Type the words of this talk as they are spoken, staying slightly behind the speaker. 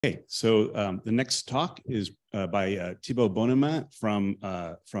Okay, so the next talk is by Thibault Bonnemain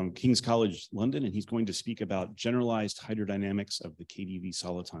from King's College London, and he's going to speak about generalized hydrodynamics of the KdV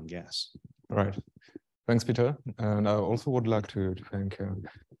soliton gas. Right. Thanks, Peter. And I also would like to thank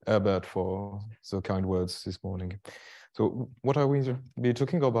Herbert for the kind words this morning. So what I will be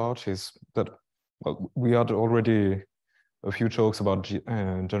talking about is that, well, we had already a few talks about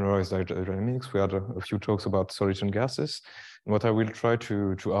generalized hydrodynamics. We had a few talks about soliton gases. And what I will try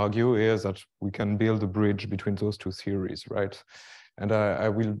to argue is that we can build a bridge between those two theories, right? And I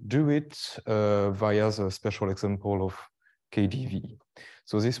will do it via the special example of KdV.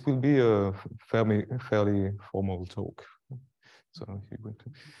 So this will be a fairly formal talk. So you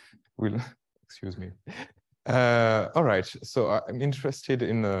will excuse me. All right. So I'm interested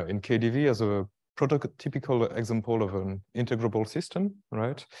in KdV as a prototypical example of an integrable system,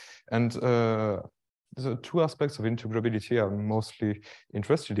 right? And the two aspects of integrability I'm mostly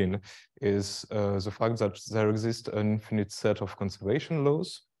interested in is the fact that there exists an infinite set of conservation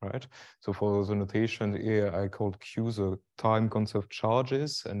laws, right? So for the notation here, I called Q the time conserved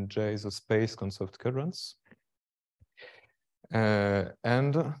charges and J the space conserved currents. And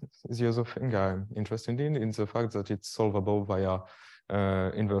the other thing I'm interested in the fact that it's solvable via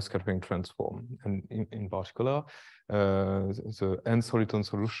inverse scattering transform. And in particular, the n-soliton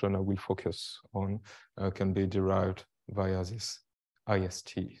solution I will focus on can be derived via this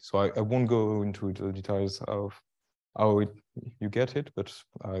IST. So I won't go into the details of how you get it, but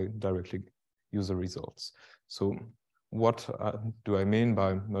I directly use the results. So what do I mean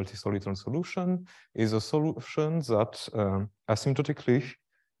by multi-soliton solution? Is a solution that asymptotically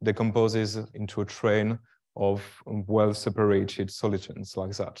decomposes into a train of well-separated solitons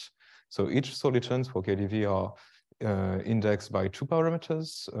like that. So each solitons for KdV are indexed by two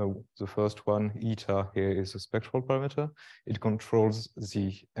parameters. The first one, eta, here is a spectral parameter. It controls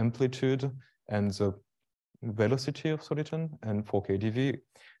the amplitude and the velocity of soliton. And for KdV,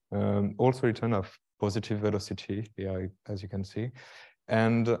 all soliton have positive velocity here, as you can see.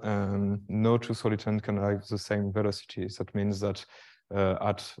 And no two solitons can have the same velocity. So that means that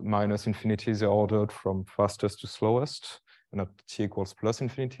at minus infinity, they're ordered from fastest to slowest. And at t equals plus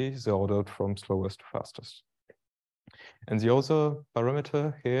infinity, they're ordered from slowest to fastest. And the other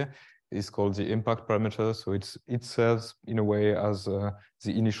parameter here is called the impact parameter. So it serves in a way as the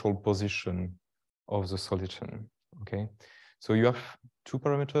initial position of the soliton. Okay. So you have two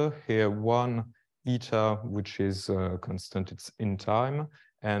parameters here. One, eta, which is constant, it's in time,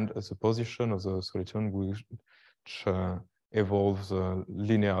 and the position of the soliton, which evolves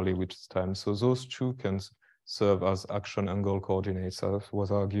linearly with time. So those two can serve as action angle coordinates, as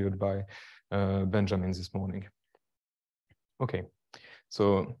was argued by Benjamin this morning. Okay,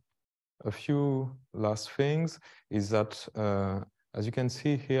 so a few last things is that, as you can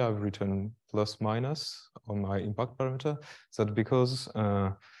see here, I've written plus minus on my impact parameter. That because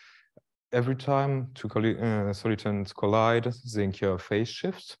every time two solitons collide, they incur phase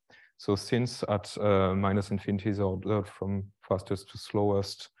shifts. So since at minus infinity is ordered from fastest to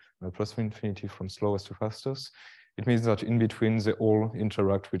slowest, plus infinity from slowest to fastest, it means that in between they all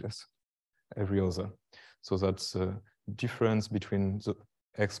interact with us, every other. So that's the difference between the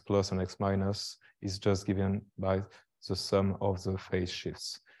x plus and x minus is just given by the sum of the phase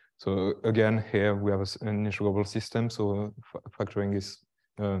shifts. So again, here we have an integrable system, so factoring is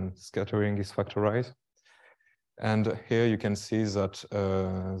scattering is factorized. And here you can see that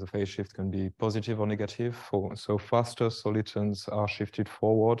the phase shift can be positive or negative. So faster solitons are shifted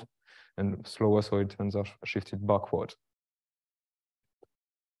forward and slower solitons are shifted backward.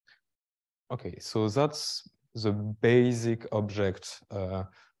 Okay, so that's the basic object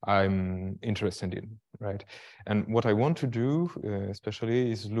I'm interested in, right? And what I want to do,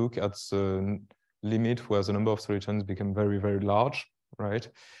 especially, is look at the limit where the number of solitons become very, very large, right?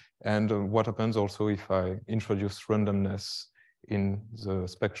 And what happens also if I introduce randomness in the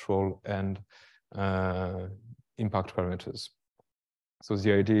spectral and impact parameters. So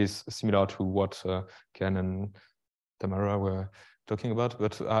the idea is similar to what Ken and Tamara were talking about,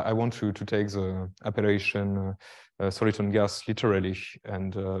 but I want to take the appellation soliton gas literally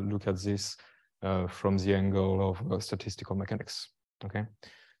and look at this from the angle of statistical mechanics. Okay,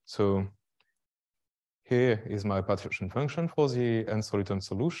 so here is my partition function for the n-soliton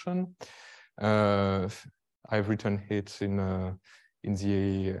solution. I've written it in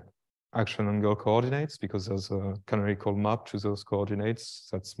the action angle coordinates because there's a canonical map to those coordinates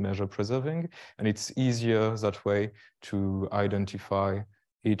that's measure preserving, and it's easier that way to identify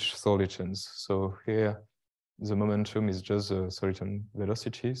each solitons. So here the momentum is just the soliton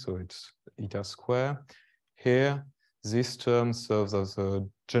velocity, so it's eta square. Here this term serves as a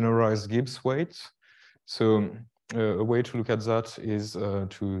generalized Gibbs weight. So a way to look at that is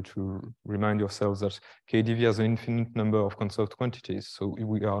to remind yourselves that KdV has an infinite number of conserved quantities. So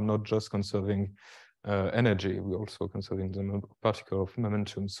we are not just conserving energy, we're also conserving the particle of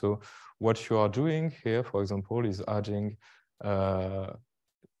momentum. So what you are doing here, for example, is adding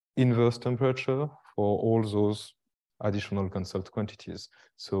inverse temperature for all those additional conserved quantities.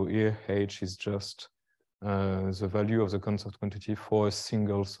 So here H is just the value of the conserved quantity for a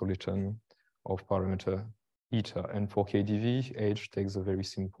single soliton of parameter eta. And for KdV, H takes a very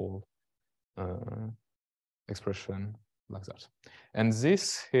simple expression like that. And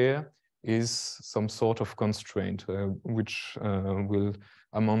this here is some sort of constraint, which will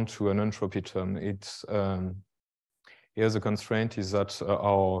amount to an entropy term. It's here the constraint is that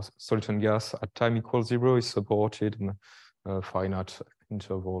our soliton gas at time equals 0 is supported in a finite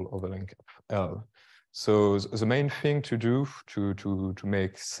interval over length L. So the main thing to do to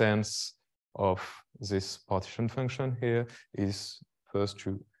make sense of this partition function here is first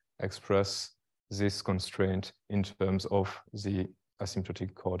to express this constraint in terms of the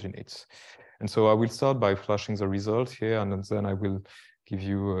asymptotic coordinates. And so I will start by flashing the result here, and then I will give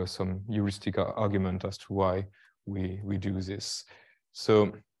you some heuristic argument as to why we do this.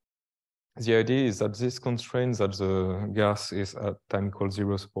 So the idea is that this constraint that the gas is at time equals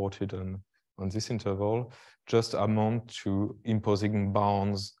 0 supported on this interval just amount to imposing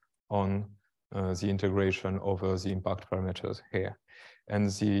bounds on the integration over the impact parameters here.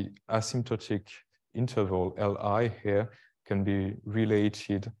 And the asymptotic interval Li here can be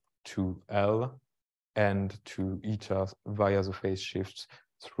related to L and to eta via the phase shifts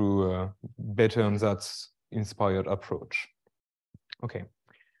through better than that's inspired approach. Okay,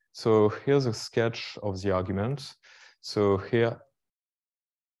 so here's a sketch of the argument. So here,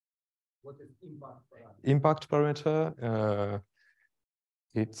 what is impact parameter?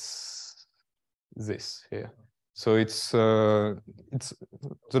 It's this here. So it's the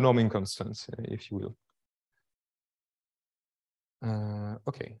norming constants, if you will.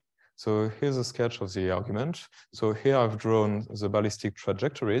 Okay, so here's a sketch of the argument. So here I've drawn the ballistic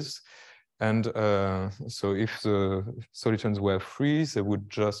trajectories. And so if the solitons were free, they would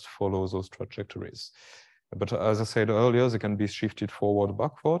just follow those trajectories. But as I said earlier, they can be shifted forward,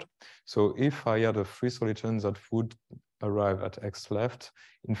 backward. So if I had a free soliton that would arrive at x left,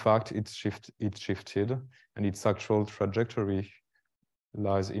 in fact, it's shifted, and its actual trajectory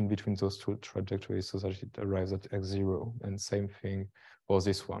lies in between those two trajectories so that it arrives at x0, and same thing for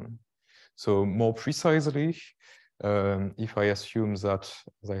this one. So more precisely, if I assume that,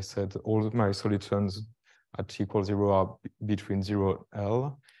 as I said, all my solitons at t equals 0 are between 0 and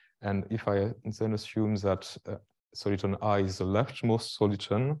L, and if I then assume that soliton I is the leftmost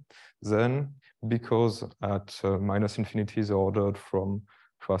soliton, then because at minus infinity is ordered from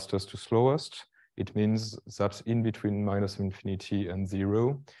fastest to slowest, it means that in between minus infinity and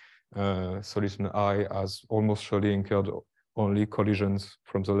 0, soliton I has almost surely incurred only collisions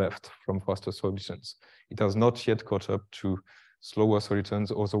from the left, from faster solitons. It has not yet caught up to slower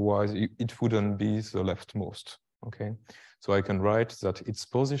solitons, otherwise it wouldn't be the leftmost, okay? So I can write that its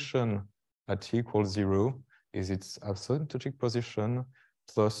position at t equals 0 is its asymptotic position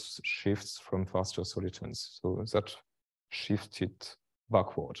plus shifts from faster solitons. So that shifts it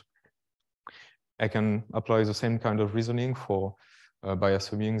backward. I can apply the same kind of reasoning for by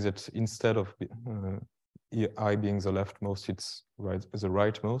assuming that instead of I being the leftmost, it's the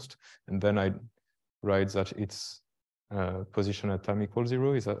rightmost, and then I write that its position at time equals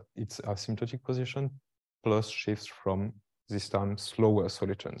 0 is its asymptotic position plus shifts from this time slower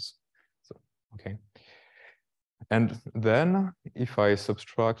solitons. So, okay. And then if I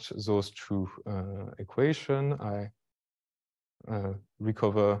subtract those two equations, I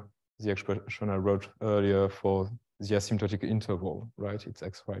recover the expression I wrote earlier for the asymptotic interval, right? It's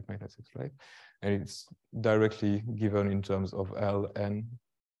x right minus x right. And it's directly given in terms of L and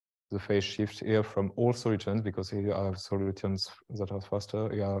the phase shift here from all solitons, because here I have solitons that are faster,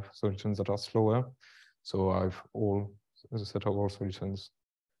 here I have solitons that are slower. So I have all the set of all solitons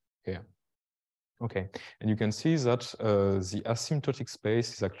here. Okay, and you can see that the asymptotic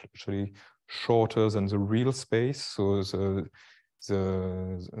space is actually shorter than the real space. So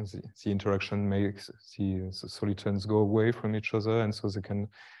the interaction makes the solitons go away from each other, and so they can,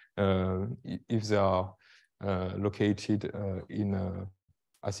 if they are located in a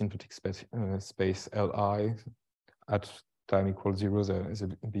asymptotic space Li at time equals 0, they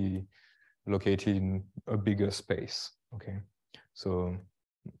be located in a bigger space. Okay, so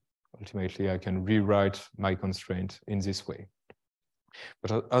ultimately I can rewrite my constraint in this way.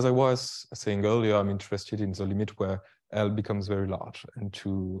 But as I was saying earlier, I'm interested in the limit where L becomes very large. And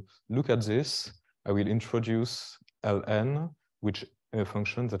to look at this, I will introduce Ln, which a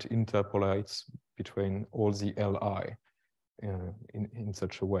function that interpolates between all the Li in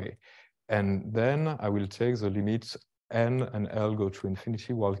such a way. And then I will take the limits n and L go to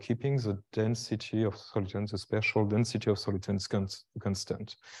infinity while keeping the density of solitons, the spatial density of solitons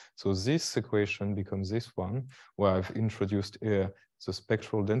constant. So this equation becomes this one, where I've introduced here the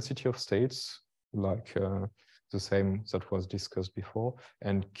spectral density of states, like the same that was discussed before,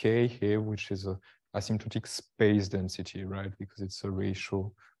 and K here, which is a asymptotic space density, right? Because it's a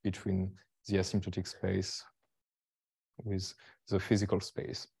ratio between the asymptotic space with the physical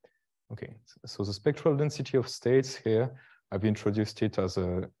space. Okay, so the spectral density of states here, I've introduced it as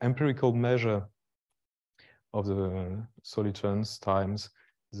an empirical measure of the solitons times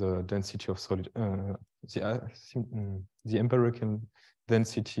the density of the empirical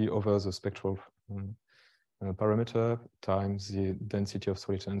density over the spectral parameter times the density of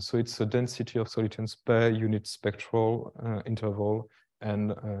solitons. So it's the density of solitons per unit spectral interval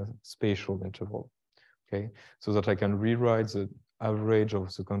and spatial interval. Okay, so that I can rewrite the average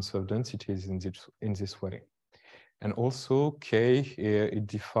of the conserved densities in this way. And also K here, it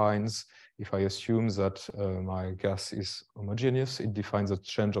defines, if I assume that my gas is homogeneous, it defines a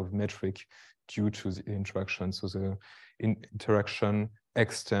change of metric due to the interaction. So the interaction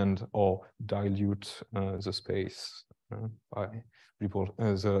extend or dilute the space by report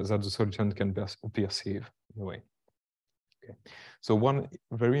that the soliton can perceive in a way. Okay. So one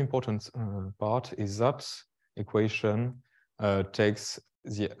very important part is that equation takes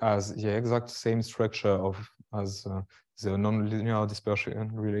as the exact same structure as the nonlinear dispersion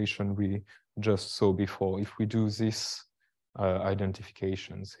relation we just saw before. If we do these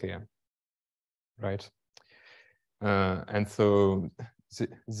identifications here, right? And so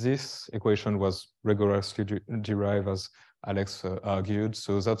this equation was rigorously derived, as Alex argued.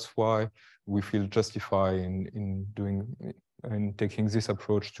 So that's why we feel justified in taking this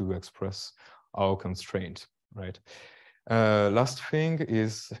approach to express our constraint, right? Last thing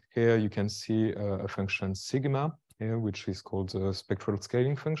is here you can see a function sigma here, which is called the spectral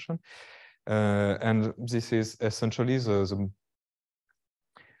scaling function. And this is essentially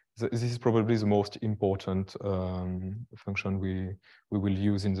this is probably the most important function we will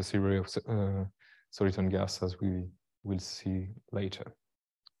use in the theory of soliton gas, as we will see later.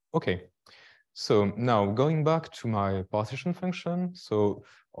 Okay, so now going back to my partition function. So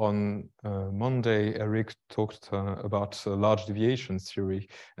on Monday, Eric talked about large deviations theory,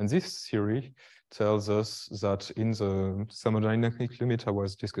 and this theory tells us that in the thermodynamic limit I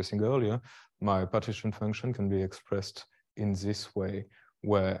was discussing earlier, my partition function can be expressed in this way,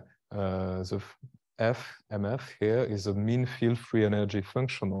 where the FMF here is a mean field free energy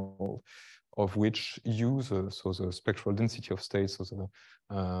functional, of which U, so the spectral density of states of the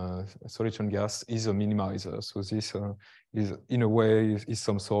soliton gas, is a minimizer. So this is, in a way, is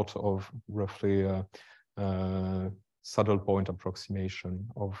some sort of roughly saddle point approximation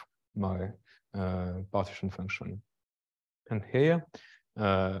of my partition function. And here,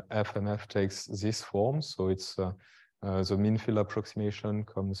 FMF takes this form. So it's the mean field approximation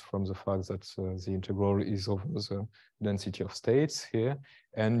comes from the fact that the integral is over the density of states here.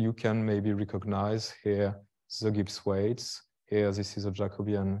 And you can maybe recognize here the Gibbs weights. Here, this is a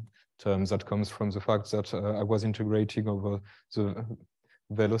Jacobian term that comes from the fact that I was integrating over the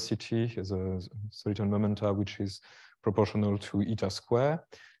velocity, the soliton momenta, which is proportional to eta square.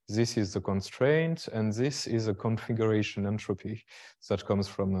 This is the constraint, and this is a configuration entropy that comes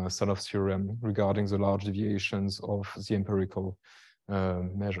from Salov's theorem regarding the large deviations of the empirical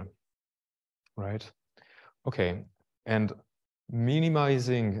measure, right? Okay, and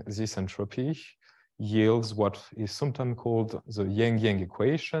minimizing this entropy yields what is sometimes called the Yang-Yang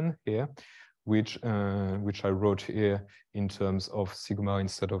equation here, which I wrote here in terms of sigma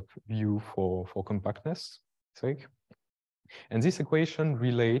instead of U for compactness sake. And this equation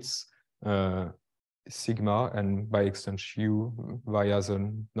relates sigma and by extension U via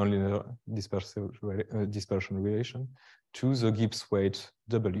the nonlinear dispersion relation to the Gibbs weight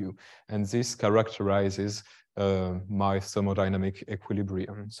W. And this characterizes my thermodynamic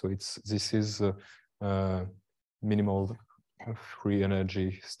equilibrium. So this is a minimal free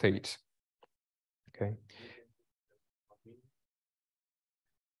energy state. Okay.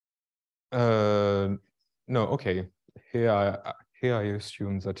 No, okay. Here I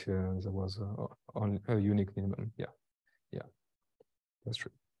assume that there was a unique minimum. Yeah, that's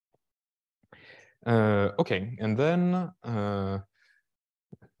true. Okay, and then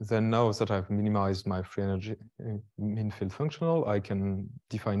then now that I've minimized my free energy mean field functional, I can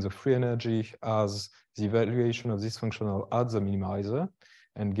define the free energy as the evaluation of this functional at the minimizer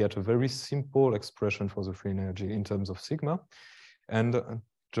and get a very simple expression for the free energy in terms of sigma. And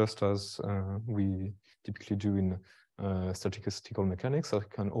just as we typically do in statistical mechanics, I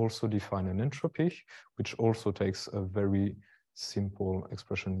can also define an entropy, which also takes a very simple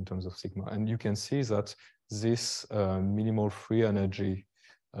expression in terms of sigma. And you can see that this minimal free energy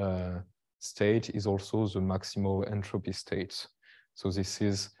state is also the maximal entropy state. So this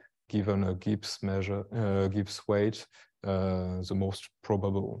is, given a Gibbs measure, Gibbs weight, the most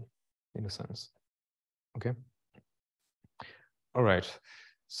probable in a sense. Okay. All right.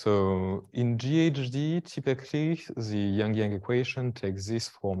 So in GHD, typically the Yang-Yang equation takes this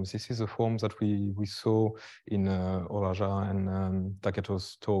form. This is a form that we saw in Olaja and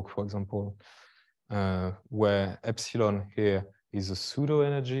Taketo's talk, for example, where epsilon here is a pseudo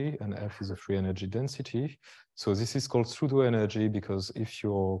energy and F is a free energy density. So this is called pseudo energy because if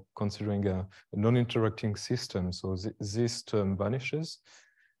you're considering a non-interacting system, so this term vanishes.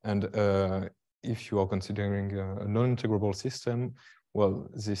 And if you are considering a non-integrable system, well,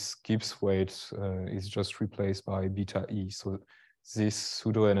 this Gibbs weight is just replaced by beta E. So this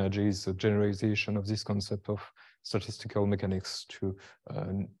pseudo energy is a generalization of this concept of statistical mechanics to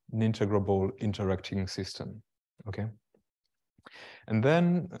an integrable interacting system. Okay. And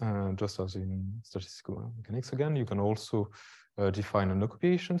then, just as in statistical mechanics again, you can also define an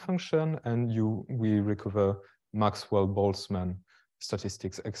occupation function, and we recover Maxwell-Boltzmann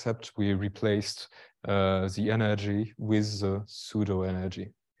statistics, except we replaced the energy with the pseudo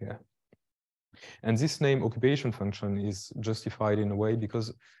energy here. And this name occupation function is justified in a way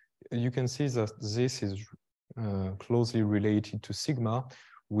because you can see that this is closely related to sigma,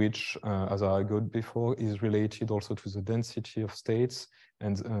 which, as I argued before, is related also to the density of states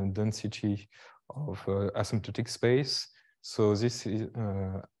and density of asymptotic space. So this is,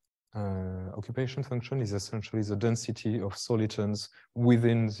 occupation function is essentially the density of solitons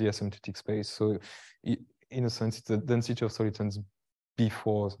within the asymptotic space. So in a sense, it's the density of solitons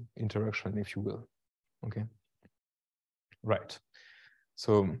before interaction, if you will. Okay. Right.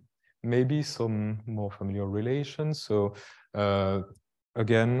 So maybe some more familiar relations. So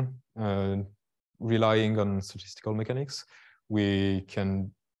again, relying on statistical mechanics, we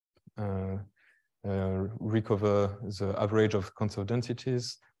can recover the average of conserved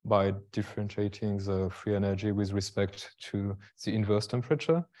densities by differentiating the free energy with respect to the inverse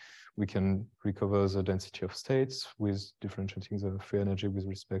temperature. We can recover the density of states with differentiating the free energy with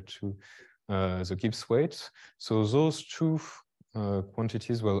respect to the Gibbs weight. So those two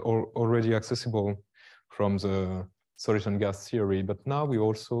quantities were already accessible from the soliton gas theory, but now we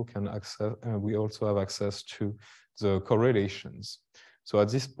also can access, we also have access to the correlations. So at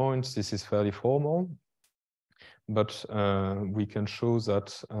this point, this is fairly formal, but we can show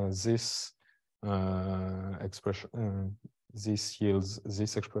that this expression, this yields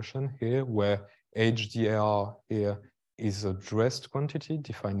this expression here, where HDR here is a dressed quantity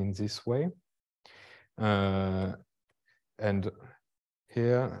defined in this way. And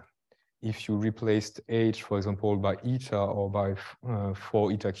here, if you replaced H, for example, by eta or by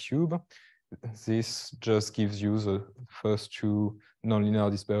 4 eta cube, this just gives you the first two nonlinear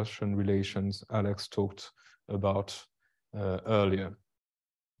dispersion relations Alex talked about earlier.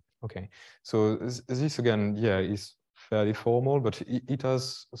 Okay, so this again, yeah, is fairly formal, but it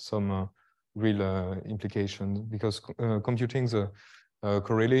has some real implications because computing the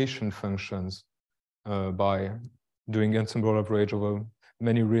correlation functions by doing ensemble average over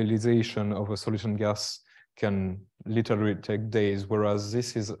many realization of a soliton gas can literally take days, whereas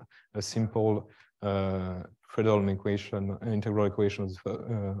this is a simple Fredholm equation, integral equation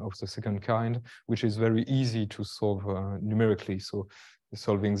of the second kind, which is very easy to solve numerically. So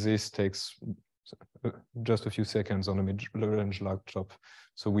solving this takes just a few seconds on a mid-range laptop.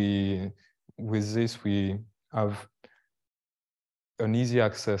 So with this, we have an easy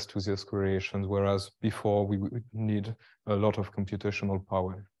access to these correlations, whereas before we would need a lot of computational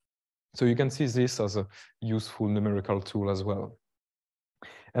power. So you can see this as a useful numerical tool as well.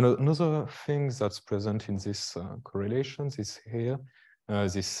 And another thing that's present in these correlations is here,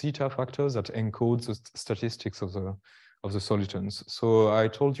 this theta factor that encodes the statistics of the solitons. So I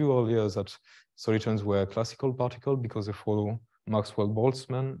told you earlier that solitons were classical particles because they follow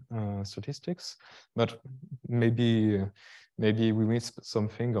Maxwell-Boltzmann statistics, but maybe we missed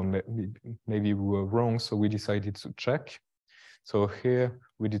something, or maybe we were wrong, so we decided to check. So here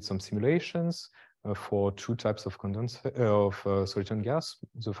we did some simulations for two types of soliton gas.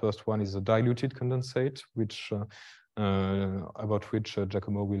 The first one is a diluted condensate, which about which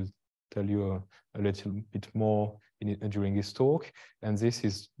Giacomo will tell you a little bit more during his talk. And this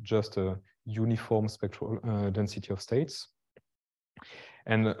is just a uniform spectral density of states.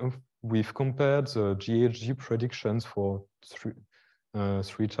 And we've compared the GHG predictions for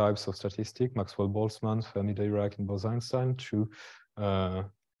three types of statistic: Maxwell-Boltzmann, Fermi-Dirac, and Bose-Einstein, to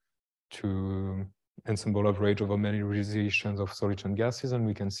ensemble average over many realizations of soliton gases, and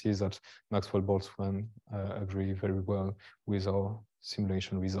we can see that Maxwell-Boltzmann agree very well with our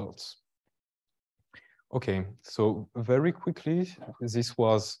simulation results. Okay, so very quickly, this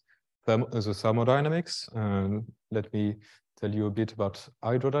was the thermodynamics. Let me tell you a bit about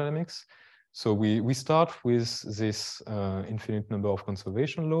hydrodynamics. So we start with this infinite number of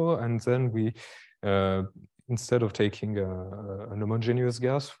conservation law, and then we, instead of taking an homogeneous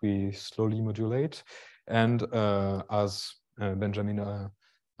gas, we slowly modulate. And as Benjamin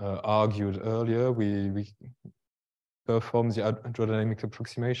argued earlier, we perform the hydrodynamic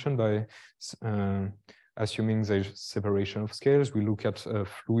approximation by assuming the separation of scales. We look at a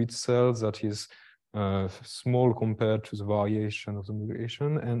fluid cell that is small compared to the variation of the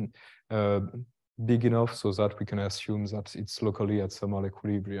modulation, and big enough so that we can assume that it's locally at thermal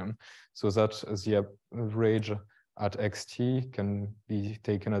equilibrium, so that the average at xt can be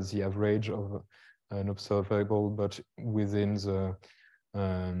taken as the average of an observable, but within the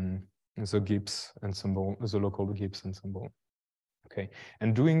Gibbs ensemble, the local Gibbs ensemble. Okay,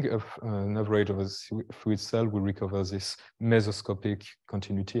 and doing an average of a fluid cell, we recover this mesoscopic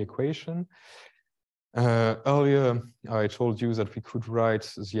continuity equation. Earlier, I told you that we could write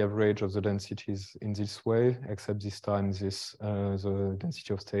the average of the densities in this way, except this time the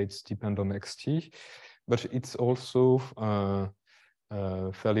density of states depend on xt. But it's also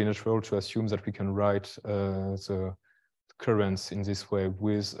fairly natural to assume that we can write the currents in this way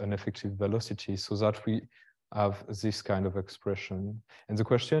with an effective velocity, so that we have this kind of expression. And the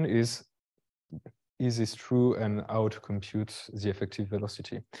question is this true, and how to compute the effective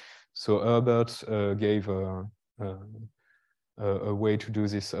velocity? So Herbert gave a way to do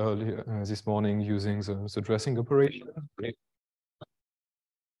this earlier this morning using the dressing operation.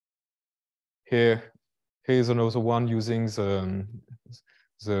 Here is another one using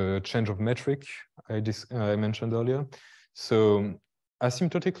the change of metric I mentioned earlier. So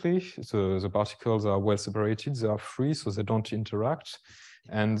asymptotically, the particles are well separated, they are free, so they don't interact,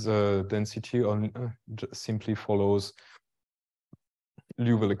 and the density simply follows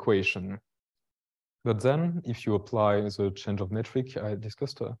Liouville equation. But then, if you apply the change of metric I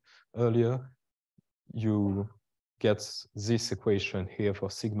discussed earlier, you get this equation here for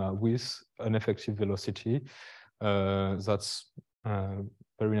sigma with an effective velocity that's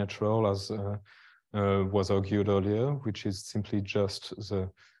very natural, as was argued earlier, which is simply just the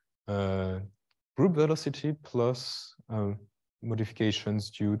group velocity plus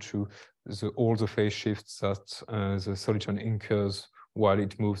modifications due to all the phase shifts that the soliton incurs while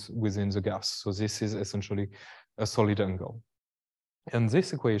it moves within the gas. So this is essentially a solid angle. And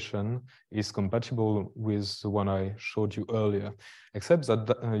this equation is compatible with the one I showed you earlier, except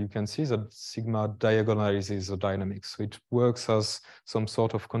that you can see that sigma diagonalizes the dynamics. So it works as some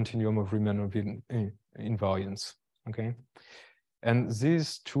sort of continuum of Riemann invariance. Okay. And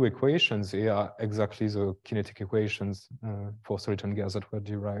these two equations here are exactly the kinetic equations for soliton gas that were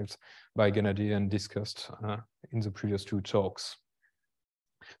derived by Gennady and discussed in the previous two talks.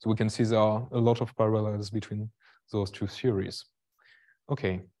 So we can see there are a lot of parallels between those two theories.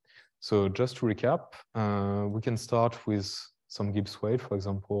 Okay, so just to recap, we can start with some Gibbs weight, for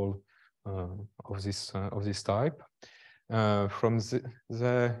example, of this type. From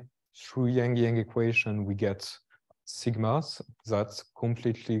the through Yang-Yang equation, we get sigmas that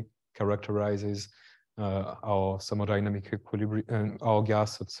completely characterizes our thermodynamic equilibrium, our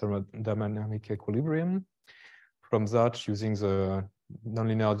gas at thermodynamic equilibrium. From that, using the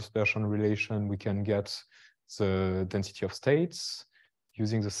nonlinear dispersion relation, we can get the density of states.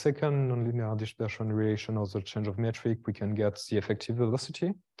 Using the second nonlinear dispersion relation, or the change of metric, we can get the effective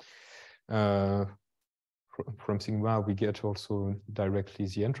velocity. From sigma, we get also directly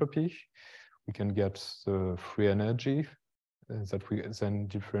the entropy. We can get the free energy that we then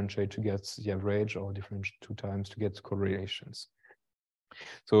differentiate to get the average, or differentiate 2 times to get correlations.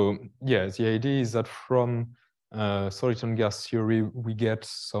 So yeah, the idea is that from soliton gas theory, we get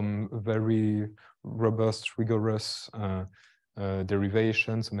some very robust, rigorous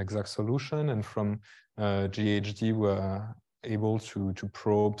derivation, some exact solution, and from GHD we're able to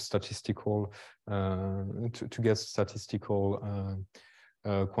probe statistical, to get statistical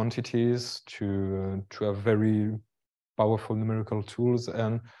quantities, to have very powerful numerical tools,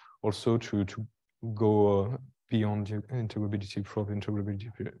 and also to go beyond the integrability, proof integrability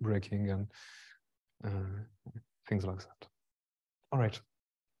breaking, and things like that. All right,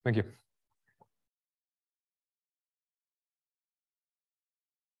 thank you.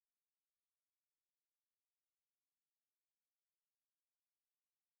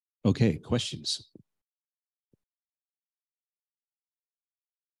 Okay, questions?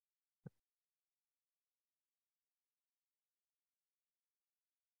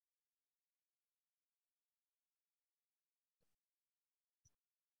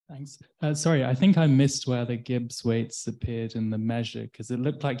 Thanks. Sorry, I think I missed where the Gibbs weights appeared in the measure, because it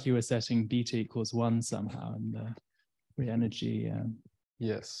looked like you were setting beta equals 1 somehow in the free energy.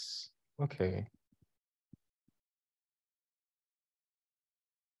 Yes. Okay.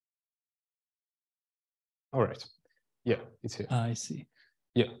 All right. Yeah, it's here. I see.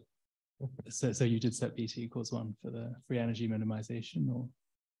 Yeah. So you did set beta equals 1 for the free energy minimization, or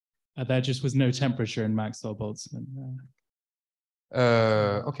there just was no temperature in Maxwell-Boltzmann?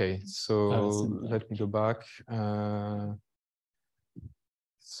 Okay, so let me go back.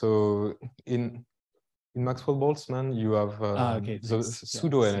 So in Maxwell-Boltzmann, you have the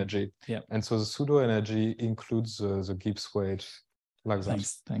pseudo energy, and so the pseudo energy includes the Gibbs weight, like that.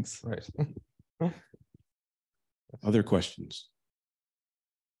 Thanks. Right. Other questions?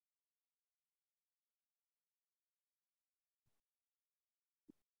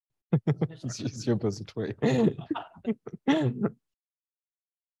 It's the opposite way.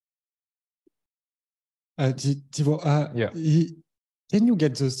 Thibault, yeah. Can you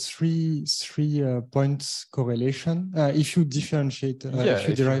get the three points correlation if you differentiate? If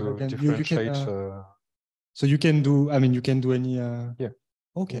you derive again, differentiate, you can. So you can do. I mean, you can do any. Yeah.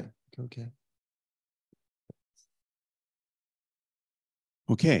 Okay. Okay.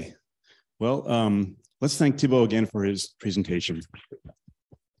 Okay. Well, let's thank Thibault again for his presentation.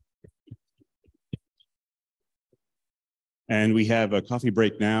 And we have a coffee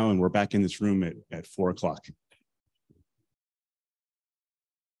break now, and we're back in this room at 4 o'clock.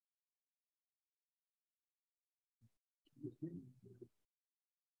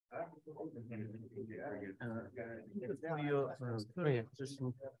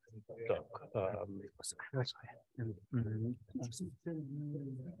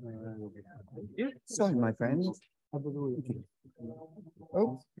 Sorry, my friend.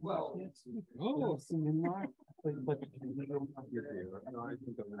 Oh.